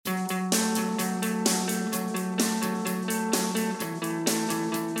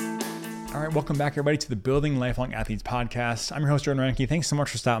right, welcome back everybody to the Building Lifelong Athletes podcast. I'm your host, Jordan Renke. Thanks so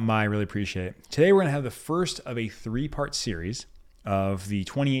much for stopping by. I really appreciate it. Today, we're going to have the first of a 3-part series of the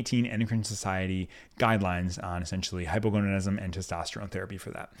 2018 Endocrine Society guidelines on essentially hypogonadism and testosterone therapy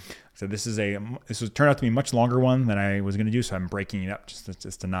for that. So this turned out to be a much longer one than I was going to do, so I'm breaking it up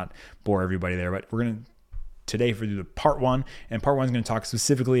just to not bore everybody there. But we're going to today for the part one, and part one is going to talk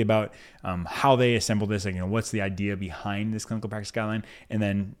specifically about how they assembled this, like, what's the idea behind this clinical practice guideline, and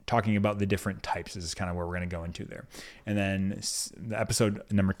then talking about the different types. This is kind of where we're going to go into there. And then the episode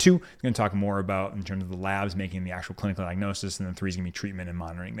number 2 is going to talk more about in terms of the labs making the actual clinical diagnosis, and then 3 is going to be treatment and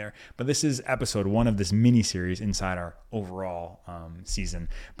monitoring there. But this is episode 1 of this mini series inside our overall season.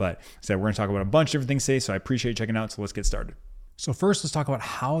 But so we're going to talk about a bunch of different things today, so I appreciate you checking out. So let's get started. So first, let's talk about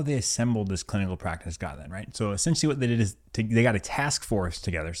how they assembled this clinical practice guideline, right? So essentially what they did is they got a task force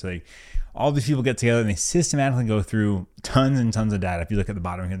together. So all these people get together and they systematically go through tons and tons of data. If you look at the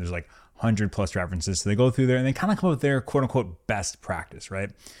bottom here, there's like 100 plus references. So they go through there and they kind of come up with their quote unquote best practice,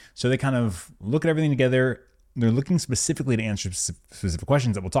 right? So they kind of look at everything together. They're looking specifically to answer specific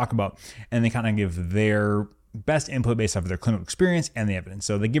questions that we'll talk about. And they kind of give their best input based off of their clinical experience and the evidence.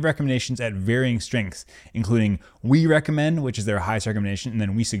 So they give recommendations at varying strengths, including we recommend, which is their highest recommendation, and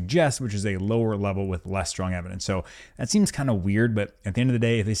then we suggest, which is a lower level with less strong evidence. So that seems kind of weird, but at the end of the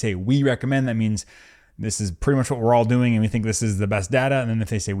day, if they say we recommend, that means this is pretty much what we're all doing and we think this is the best data. And then if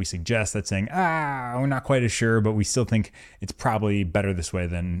they say we suggest, that's saying, we're not quite as sure, but we still think it's probably better this way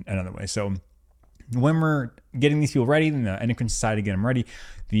than another way. So when we're getting these people ready, and the Endocrine Society get them ready,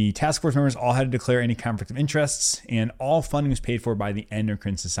 the task force members all had to declare any conflict of interests, and all funding was paid for by the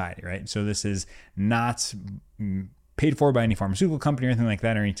Endocrine Society, right? So this is not paid for by any pharmaceutical company or anything like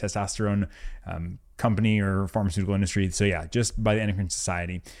that, or any testosterone company or pharmaceutical industry. So yeah, just by the Endocrine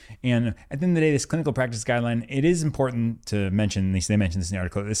Society. And at the end of the day, this clinical practice guideline, it is important to mention, at least they mentioned this in the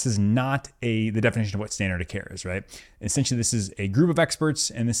article, this is not the definition of what standard of care is, right? Essentially, this is a group of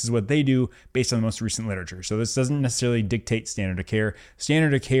experts, and this is what they do based on the most recent literature. So this doesn't necessarily dictate standard of care.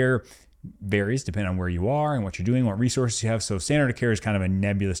 Standard of care varies depending on where you are and what you're doing, what resources you have. So standard of care is kind of a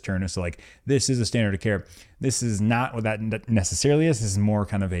nebulous term. So like, this is a standard of care. This is not what that necessarily is. This is more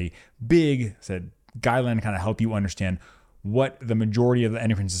kind of a big guideline to kind of help you understand what the majority of the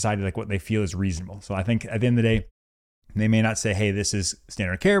Endocrine Society, like what they feel is reasonable. So I think at the end of the day, they may not say, hey, this is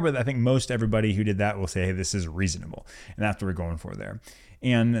standard of care, but I think most everybody who did that will say, hey, this is reasonable. And that's what we're going for there.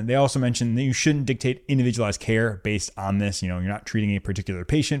 And they also mentioned that you shouldn't dictate individualized care based on this. You're not treating a particular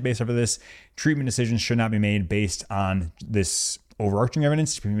patient based off of this. Treatment decisions should not be made based on this overarching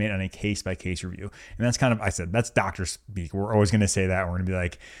evidence, to be made on a case-by-case review. And that's kind of, I said, that's doctor speak. We're always going to say that. We're going to be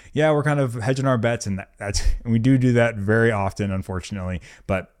like, yeah, we're kind of hedging our bets. And and we do that very often, unfortunately.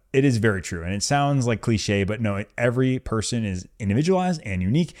 But it is very true. And it sounds like cliche, but no, every person is individualized and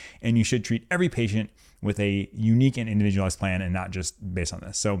unique. And you should treat every patient with a unique and individualized plan and not just based on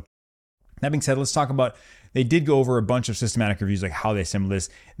this. So that being said, let's talk about, they did go over a bunch of systematic reviews, like how they assembled this.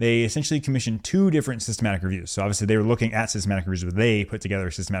 They essentially commissioned 2 different systematic reviews. So obviously they were looking at systematic reviews, but they put together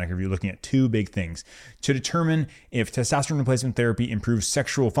a systematic review looking at 2 big things to determine if testosterone replacement therapy improves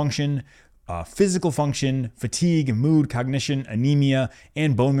sexual function, physical function, fatigue, mood, cognition, anemia,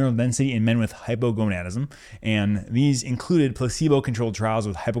 and bone mineral density in men with hypogonadism. And these included placebo-controlled trials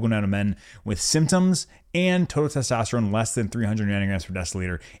with hypogonadal men with symptoms and total testosterone less than 300 nanograms per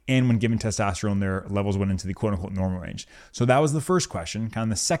deciliter. And when given testosterone, their levels went into the quote unquote normal range. So that was the first question. Kind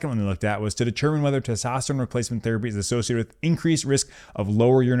of the second one they looked at was to determine whether testosterone replacement therapy is associated with increased risk of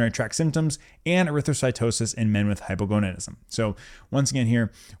lower urinary tract symptoms and erythrocytosis in men with hypogonadism. So once again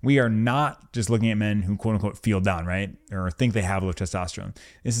here, we are not just looking at men who quote unquote feel down, right? Or think they have low testosterone.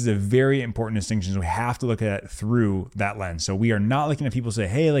 This is a very important distinction. So we have to look at it through that lens. So we are not looking at people say,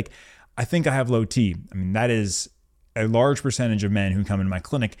 hey, like, I think I have low T. I mean, that is a large percentage of men who come into my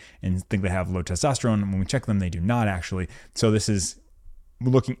clinic and think they have low testosterone. When we check them, they do not actually. So this is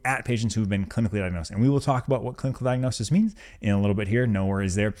looking at patients who've been clinically diagnosed. And we will talk about what clinical diagnosis means in a little bit here. No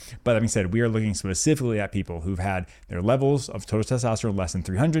worries there. But that being said, we are looking specifically at people who've had their levels of total testosterone less than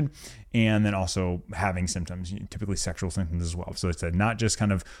 300, and then also having symptoms, typically sexual symptoms as well. So it's not just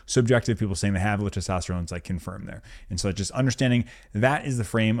kind of subjective people saying they have low testosterone, it's like confirmed there. And so just understanding that is the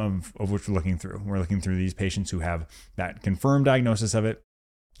frame of which we're looking through. We're looking through these patients who have that confirmed diagnosis of it,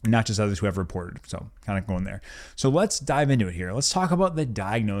 not just others who have reported. So kind of going there. So let's dive into it here. Let's talk about the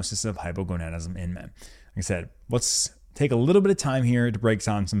diagnosis of hypogonadism in men. Like I said, let's take a little bit of time here to break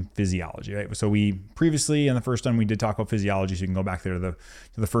down some physiology, right? So we previously in the first one, we did talk about physiology. So you can go back there to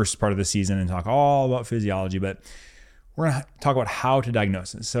the first part of the season and talk all about physiology, but we're going to talk about how to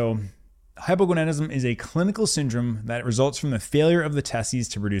diagnose it. So Hypogonadism is a clinical syndrome that results from the failure of the testes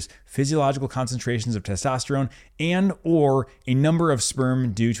to produce physiological concentrations of testosterone and or a number of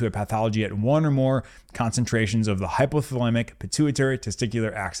sperm due to a pathology at one or more concentrations of the hypothalamic pituitary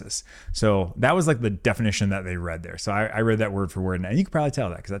testicular axis. So that was like the definition that they read there. So I read that word for word, and you can probably tell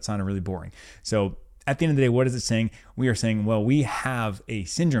that because that sounded really boring. So at the end of the day, what is it saying? We are saying, well, we have a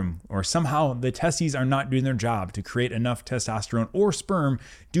syndrome, or somehow the testes are not doing their job to create enough testosterone or sperm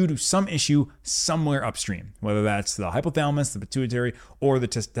due to some issue somewhere upstream, whether that's the hypothalamus, the pituitary, or the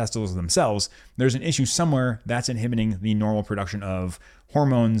testicles themselves. There's an issue somewhere that's inhibiting the normal production of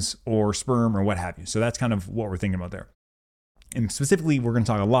hormones or sperm or what have you. So that's kind of what we're thinking about there. And specifically, we're going to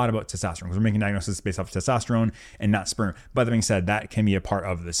talk a lot about testosterone because we're making diagnosis based off of testosterone and not sperm. But that being said, that can be a part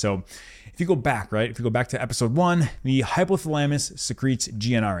of this. So if you go back, right? If you go back to episode 1, the hypothalamus secretes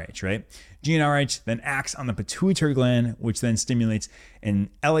GnRH, right? GnRH then acts on the pituitary gland, which then stimulates an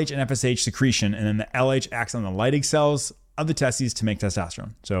LH and FSH secretion. And then the LH acts on the Leydig cells of the testes to make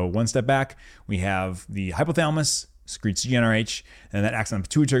testosterone. So one step back, we have the hypothalamus secretes GnRH, and that acts on the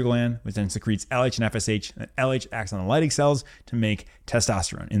pituitary gland, which then secretes LH and FSH, and LH acts on the Leydig cells to make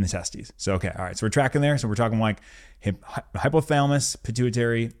testosterone in the testes. So, okay, all right, so we're tracking there. So we're talking like hypothalamus,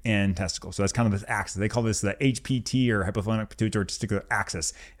 pituitary, and testicle. So that's kind of this axis. They call this the HPT, or hypothalamic pituitary testicular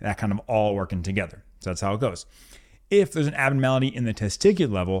axis, and that kind of all working together. So that's how it goes. If there's an abnormality in the testicular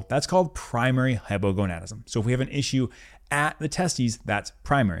level, that's called primary hypogonadism. So if we have an issue at the testes, that's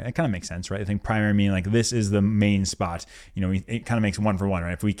primary. That kind of makes sense, right? I think primary meaning like this is the main spot. You know, it kind of makes one for one,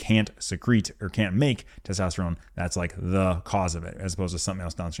 right? If we can't secrete or can't make testosterone, that's like the cause of it, as opposed to something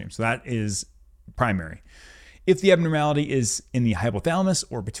else downstream. So that is primary. If the abnormality is in the hypothalamus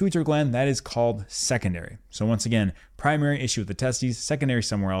or pituitary gland, that is called secondary. So once again, primary issue with the testes, secondary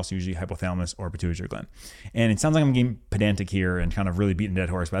somewhere else, usually hypothalamus or pituitary gland. And it sounds like I'm getting pedantic here and kind of really beating a dead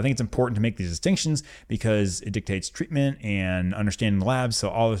horse, but I think it's important to make these distinctions because it dictates treatment and understanding the labs. So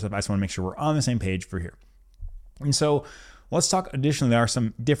all this stuff, I just want to make sure we're on the same page for here. And so let's talk additionally, there are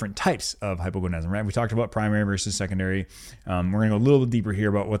some different types of hypogonadism, right? We talked about primary versus secondary. We're going to go a little bit deeper here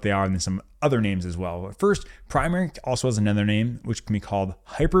about what they are and then some other names as well. But first, primary also has another name, which can be called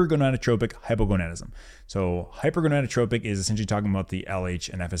hypergonadotropic hypogonadism. So hypergonadotropic is essentially talking about the LH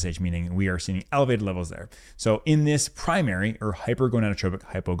and FSH, meaning we are seeing elevated levels there. So in this primary or hypergonadotropic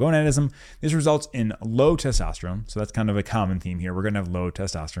hypogonadism, this results in low testosterone. So that's kind of a common theme here. We're going to have low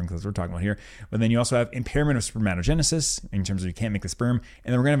testosterone because we're talking about here. But then you also have impairment of spermatogenesis in terms of you can't make the sperm.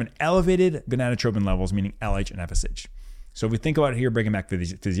 And then we're going to have an elevated gonadotropin levels, meaning LH and FSH. So if we think about it here, breaking back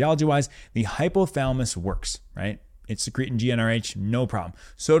physiology-wise, the hypothalamus works, right? It's secreting GnRH, no problem.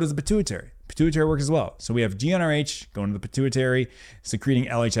 So does the pituitary. Pituitary works as well. So we have GnRH going to the pituitary, secreting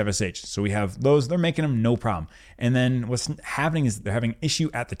LH, FSH. So we have those, they're making them no problem. And then what's happening is they're having an issue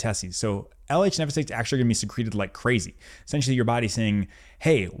at the testes. So LH and FSH actually going to be secreted like crazy. Essentially, your body's saying,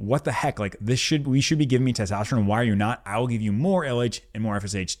 hey, what the heck? Like we should be giving me testosterone. Why are you not? I will give you more LH and more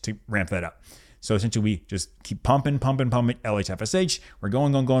FSH to ramp that up. So essentially, we just keep pumping LH, FSH. We're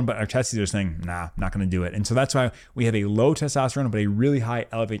going, but our testes are saying, nah, not going to do it. And so that's why we have a low testosterone, but a really high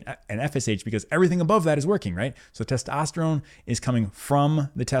LH and FSH because everything above that is working, right? So testosterone is coming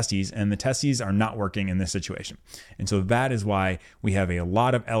from the testes, and the testes are not working in this situation. And so that is why we have a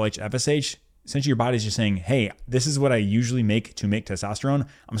lot of LH, FSH. Essentially, your body's just saying, hey, this is what I usually make to make testosterone.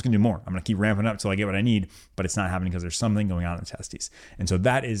 I'm just going to do more. I'm going to keep ramping up until I get what I need, but it's not happening because there's something going on in the testes. And so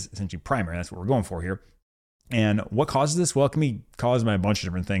that is essentially primary. That's what we're going for here. And what causes this? Well, it can be caused by a bunch of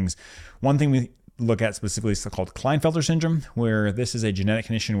different things. One thing we look at specifically is called Klinefelter syndrome, where this is a genetic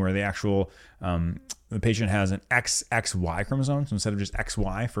condition where the patient has an XXY chromosome. So instead of just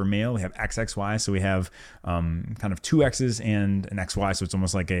XY for male, we have XXY. So we have kind of two X's and an XY. So it's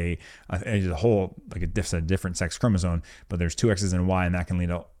almost like a whole, like a different sex chromosome, but there's two X's and a Y, and that can lead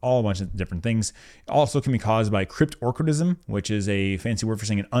to all a bunch of different things. It also can be caused by cryptorchidism, which is a fancy word for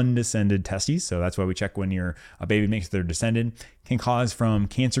saying an undescended testes. So that's why we check when a baby makes their descended. Can cause from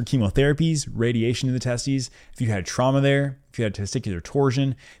cancer chemotherapies, radiation to the testes. If you had trauma there, if you had testicular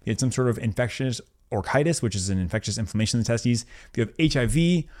torsion, if you had some sort of infectious orchitis, which is an infectious inflammation of the testes. If you have HIV,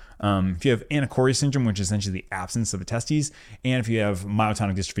 if you have anacoria syndrome, which is essentially the absence of the testes, and if you have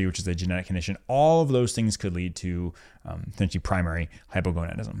myotonic dystrophy, which is a genetic condition, all of those things could lead to essentially primary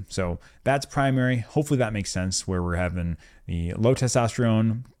hypogonadism. So that's primary. Hopefully that makes sense, where we're having the low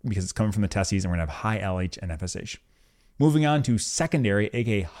testosterone because it's coming from the testes, and we're going to have high LH and FSH. Moving on to secondary,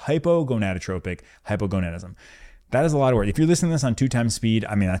 aka hypogonadotropic hypogonadism. That is a lot of words. If you're listening to this on 2 times speed,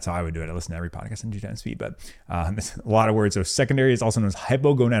 I mean, that's how I would do it. I listen to every podcast on 2 times speed, but it's a lot of words. So secondary is also known as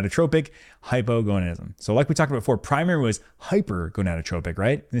hypogonadotropic, hypogonadism. So like we talked about before, primary was hypergonadotropic,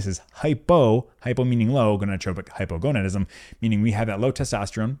 right? This is hypo meaning low, gonadotropic, hypogonadism, meaning we have that low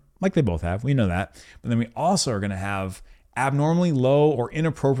testosterone, like they both have. We know that. But then we also are going to have abnormally low or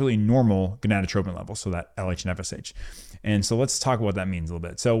inappropriately normal gonadotropin levels, so that LH and FSH. And so let's talk about what that means a little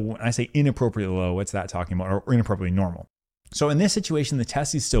bit. So when I say inappropriately low, what's that talking about? Or inappropriately normal. So in this situation, the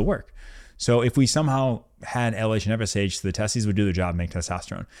testes still work. So if we somehow had LH and FSH, the testes would do their job, make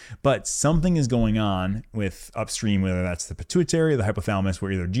testosterone. But something is going on with upstream, whether that's the pituitary or the hypothalamus,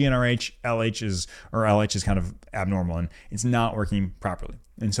 where either GnRH, LH is kind of abnormal and it's not working properly.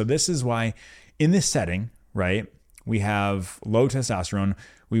 And so this is why in this setting, right, we have low testosterone,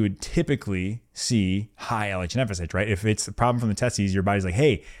 we would typically see high LH and FSH, right? If it's a problem from the testes, your body's like,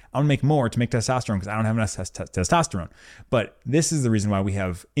 hey, I want to make more to make testosterone because I don't have enough testosterone. But this is the reason why we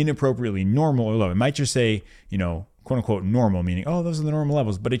have inappropriately normal or low. It might just say, quote unquote normal, meaning, oh, those are the normal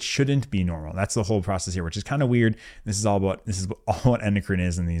levels, but it shouldn't be normal. That's the whole process here, which is kind of weird. This is all what endocrine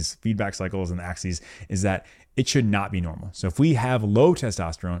is, and these feedback cycles and the axes, is that it should not be normal. So if we have low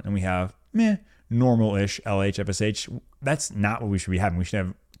testosterone and we have normal-ish LH, FSH, that's not what we should be having. We should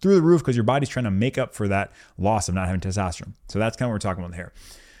have through the roof because your body's trying to make up for that loss of not having testosterone. So that's kind of what we're talking about here.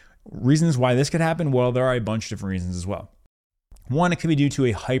 Reasons why this could happen? Well, there are a bunch of different reasons as well. One, it could be due to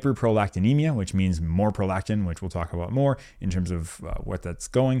a hyperprolactinemia, which means more prolactin, which we'll talk about more in terms of what that's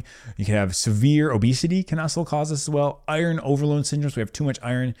going. You can have severe obesity can also cause this as well. Iron overload syndrome, so we have too much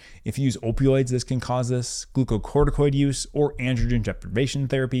iron. If you use opioids, this can cause this. Glucocorticoid use or androgen deprivation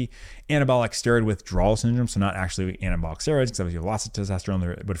therapy. Anabolic steroid withdrawal syndrome, so not actually anabolic steroids, because if you have lots of testosterone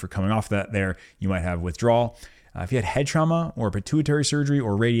there, but if you're coming off that there, you might have withdrawal. If you had head trauma or pituitary surgery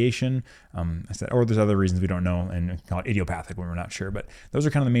or radiation, or there's other reasons we don't know, and we call it idiopathic when we're not sure, but those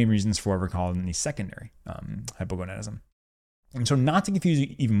are kind of the main reasons for what we're calling the secondary hypogonadism. And so not to confuse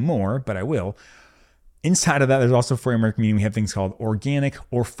you even more, but I will, inside of that, there's also framework, meaning we have things called organic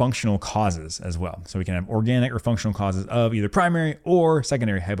or functional causes as well. So we can have organic or functional causes of either primary or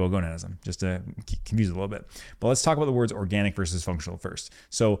secondary hypogonadism, just to confuse it a little bit. But let's talk about the words organic versus functional first.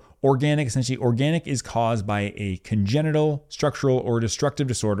 So organic is caused by a congenital, structural, or destructive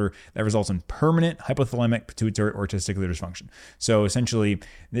disorder that results in permanent hypothalamic, pituitary, or testicular dysfunction. So essentially,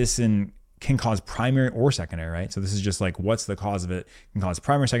 this can cause primary or secondary, right? So this is just like, what's the cause of it? It can cause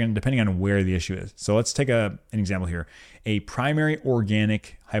primary or secondary, depending on where the issue is. So let's take an example here. A primary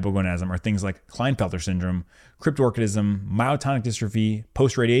organic hypogonadism are things like Klinefelter syndrome, cryptorchidism, myotonic dystrophy,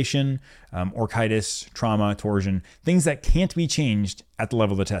 post-radiation, orchitis, trauma, torsion, things that can't be changed at the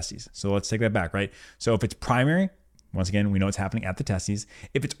level of the testes. So let's take that back, right? So if it's primary, once again, we know it's happening at the testes.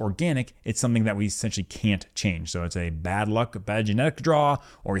 If it's organic, it's something that we essentially can't change. So it's a bad luck, a bad genetic draw,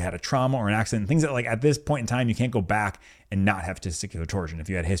 or you had a trauma or an accident, things that like at this point in time, you can't go back and not have testicular torsion. If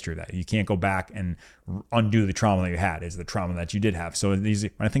you had a history of that, you can't go back and undo the trauma that you had. It's the trauma that you did have. So these,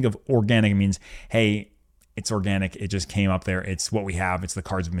 when I think of organic, it means, hey, it's organic. It just came up there. It's what we have. It's the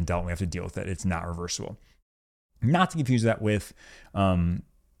cards we've been dealt. We have to deal with it. It's not reversible. Not to confuse that with,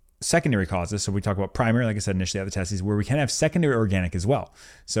 secondary causes. So we talk about primary, like I said initially, at the testes, where we can have secondary organic as well.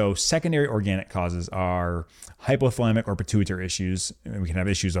 So secondary organic causes are hypothalamic or pituitary issues. We can have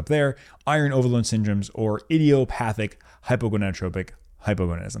issues up there, iron overload syndromes, or idiopathic hypogonadotropic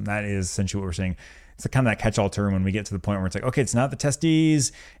hypogonadism. That is essentially what we're saying. It's kind of that catch-all term when we get to the point where it's like, okay, it's not the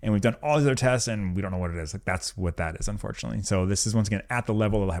testes, and we've done all these other tests, and we don't know what it is. Like that's what that is, unfortunately. So this is once again at the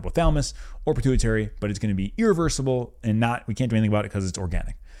level of the hypothalamus or pituitary, but it's going to be irreversible and we can't do anything about it because it's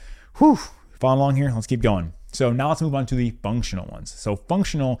organic. Whew, follow along here. Let's keep going. So now let's move on to the functional ones. So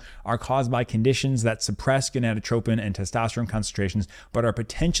functional are caused by conditions that suppress gonadotropin and testosterone concentrations, but are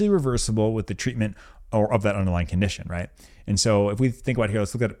potentially reversible with the treatment or of that underlying condition, right? And so if we think about here,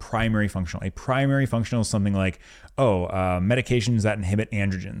 let's look at primary functional. A primary functional is something like, medications that inhibit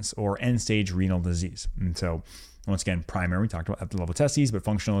androgens or end-stage renal disease. And so once again, primary, we talked about at the level of testes, but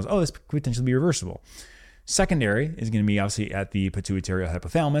functional is, this could potentially be reversible. Secondary is going to be obviously at the pituitary or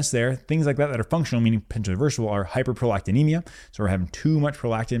hypothalamus there. Things like that are functional, meaning potentially reversible, are hyperprolactinemia. So we're having too much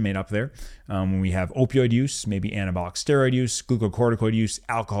prolactin made up there. When we have opioid use, maybe anabolic steroid use, glucocorticoid use,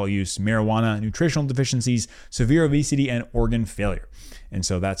 alcohol use, marijuana, nutritional deficiencies, severe obesity, and organ failure. And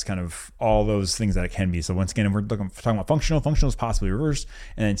so that's kind of all those things that it can be. So once again, if we're talking about functional is possibly reversed.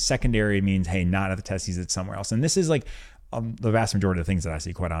 And then secondary means, hey, not at the testes, it's somewhere else. And this is like, the vast majority of the things that I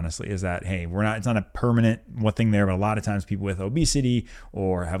see, quite honestly, is that, hey, it's not a permanent one thing there, but a lot of times people with obesity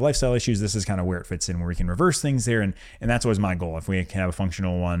or have lifestyle issues, this is kind of where it fits in, where we can reverse things there. And that's always my goal. If we can have a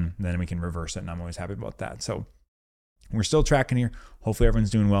functional one, then we can reverse it. And I'm always happy about that. So We're still tracking here. Hopefully everyone's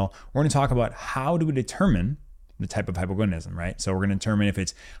doing well. We're going to talk about how do we determine the type of hypogonadism, right? So we're going to determine if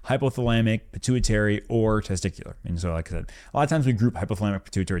it's hypothalamic, pituitary, or testicular. And so like I said, a lot of times we group hypothalamic,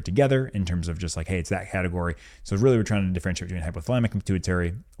 pituitary together in terms of just like, hey, it's that category. So really we're trying to differentiate between hypothalamic and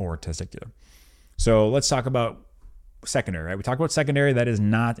pituitary or testicular. So let's talk about secondary, right? We talk about secondary, that is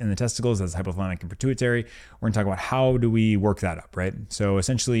not in the testicles, that's hypothalamic and pituitary. We're going to talk about how do we work that up, right? So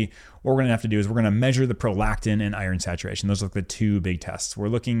essentially what we're going to have to do is we're going to measure the prolactin and iron saturation. Those are like the two big tests. We're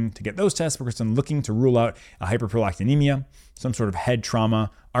looking to get those tests. We're looking to rule out a hyperprolactinemia, some sort of head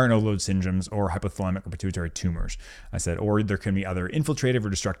trauma, iron overload syndromes, or hypothalamic or pituitary tumors. I said, or there can be other infiltrative or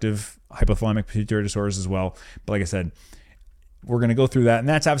destructive hypothalamic pituitary disorders as well. But like I said, we're going to go through that. And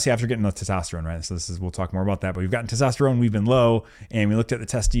that's obviously after getting the testosterone, right? So we'll talk more about that, but we've gotten testosterone, we've been low, and we looked at the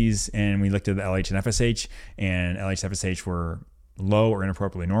testes and we looked at the LH and FSH, and LH and FSH were low or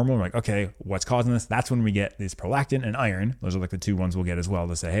inappropriately normal. We're like, okay, what's causing this? That's when we get this prolactin and iron. Those are like the two ones we'll get as well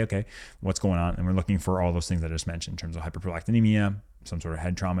to say, hey, okay, what's going on? And we're looking for all those things that I just mentioned in terms of hyperprolactinemia, some sort of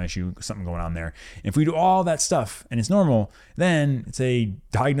head trauma issue, something going on there. And if we do all that stuff and it's normal, then it's a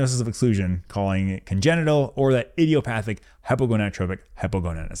diagnosis of exclusion, calling it congenital or that idiopathic hypogonadotropic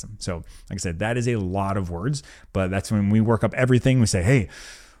hypogonadism. So like I said, that is a lot of words, but that's when we work up everything. We say, hey,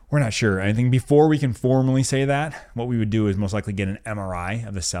 we're not sure. I think before we can formally say that, what we would do is most likely get an MRI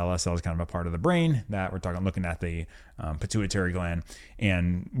of the cell. A cell is kind of a part of the brain that we're looking at the pituitary gland,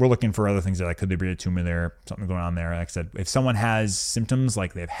 and we're looking for other things that could there be a tumor there, something going on there. Like I said, if someone has symptoms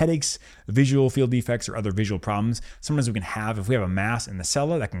like they have headaches, visual field defects, or other visual problems, sometimes we can have, if we have a mass in the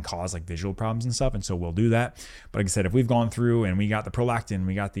cella that can cause like visual problems and stuff, and so we'll do that. But like I said, if we've gone through and we got the prolactin,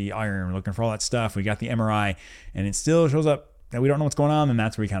 we got the iron, we're looking for all that stuff, we got the MRI, and it still shows up that we don't know what's going on, then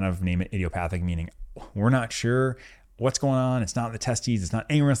that's where we kind of name it idiopathic, meaning we're not sure what's going on. It's not the testes, it's not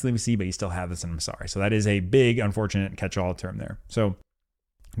anywhere else that we see, but you still have this, and I'm sorry. So that is a big, unfortunate catch-all term there. So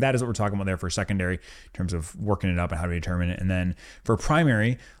that is what we're talking about there for secondary in terms of working it up and how do we determine it. And then for primary,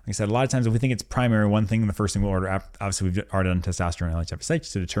 like I said, a lot of times if we think it's primary, one thing, the first thing we'll order, obviously we've already done testosterone and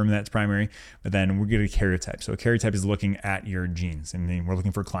LH-FSH to determine that it's primary, but then we're getting a karyotype. So a karyotype is looking at your genes, and then we're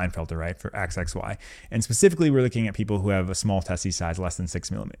looking for Klinefelter, right, for XXY. And specifically, we're looking at people who have a small testes size, less than 6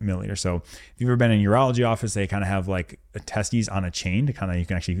 milliliters. So if you've ever been in a urology office, they kind of have like a testes on a chain to kind of, you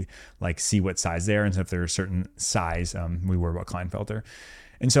can actually like see what size they are. And so if they're a certain size, we worry about Klinefelter.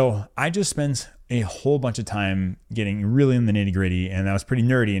 And so I just spent a whole bunch of time getting really in the nitty gritty, and that was pretty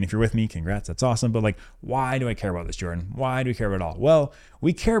nerdy. And if you're with me, congrats, that's awesome. But like, why do I care about this, Jordan? Why do we care about it all? Well,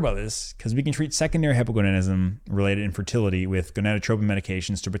 we care about this because we can treat secondary hypogonadism related infertility with gonadotropin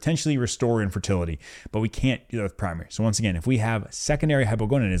medications to potentially restore infertility, but we can't do that with primary. So once again, if we have secondary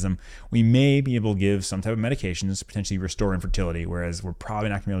hypogonadism, we may be able to give some type of medications to potentially restore infertility, whereas we're probably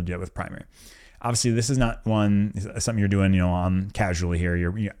not gonna be able to do that with primary. Obviously, this is not something you're doing, casually here.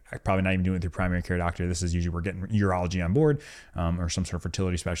 You're probably not even doing it with your primary care doctor. This is usually we're getting urology on board or some sort of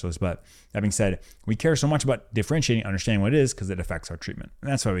fertility specialist. But that being said, we care so much about differentiating, understanding what it is because it affects our treatment.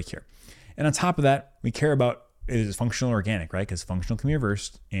 And that's why we care. And on top of that, we care about is it functional or organic, right? Because functional can be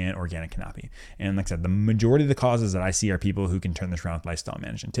reversed and organic cannot be. And like I said, the majority of the causes that I see are people who can turn this around with lifestyle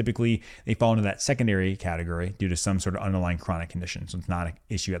management. Typically, they fall into that secondary category due to some sort of underlying chronic condition. So it's not an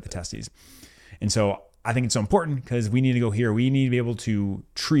issue at the testes. And so I think it's so important because we need to go here. We need to be able to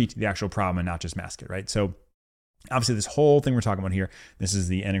treat the actual problem and not just mask it, right? So obviously this whole thing we're talking about here, this is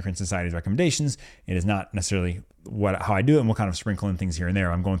the Endocrine Society's recommendations. It is not necessarily how I do it, and we'll kind of sprinkle in things here and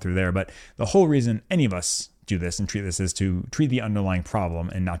there. I'm going through there, but the whole reason any of us do this and treat this is to treat the underlying problem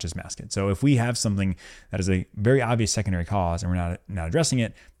and not just mask it. So if we have something that is a very obvious secondary cause and we're not addressing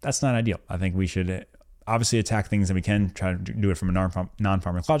it, that's not ideal. I think we should obviously attack things that we can, try to do it from a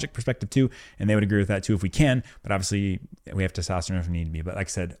non-pharmacologic perspective too, and they would agree with that too if we can, but obviously we have testosterone if we need to be. But like I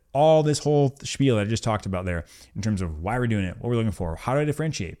said, all this whole spiel that I just talked about there in terms of why we're doing it, what we're looking for, how do I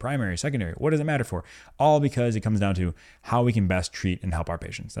differentiate, primary, secondary, what does it matter for? All because it comes down to how we can best treat and help our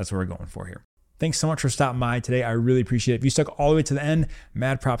patients. That's what we're going for here. Thanks so much for stopping by today. I really appreciate it. If you stuck all the way to the end,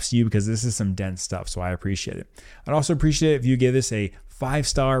 mad props to you because this is some dense stuff, so I appreciate it. I'd also appreciate it if you give this a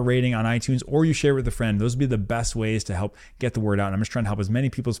 5-star rating on iTunes or you share it with a friend. Those would be the best ways to help get the word out. And I'm just trying to help as many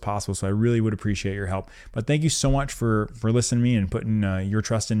people as possible, so I really would appreciate your help. But thank you so much for listening to me and putting your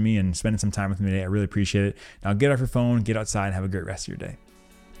trust in me and spending some time with me today. I really appreciate it. Now get off your phone, get outside, and have a great rest of your day.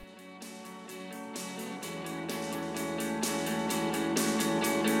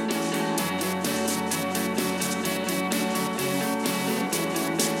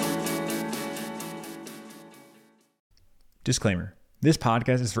 Disclaimer. This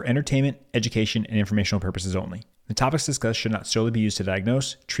podcast is for entertainment, education, and informational purposes only. The topics discussed should not solely be used to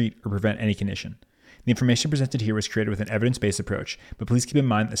diagnose, treat, or prevent any condition. The information presented here was created with an evidence-based approach, but please keep in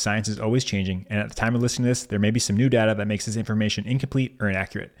mind that science is always changing, and at the time of listening to this, there may be some new data that makes this information incomplete or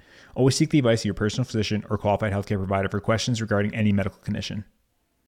inaccurate. Always seek the advice of your personal physician or qualified healthcare provider for questions regarding any medical condition.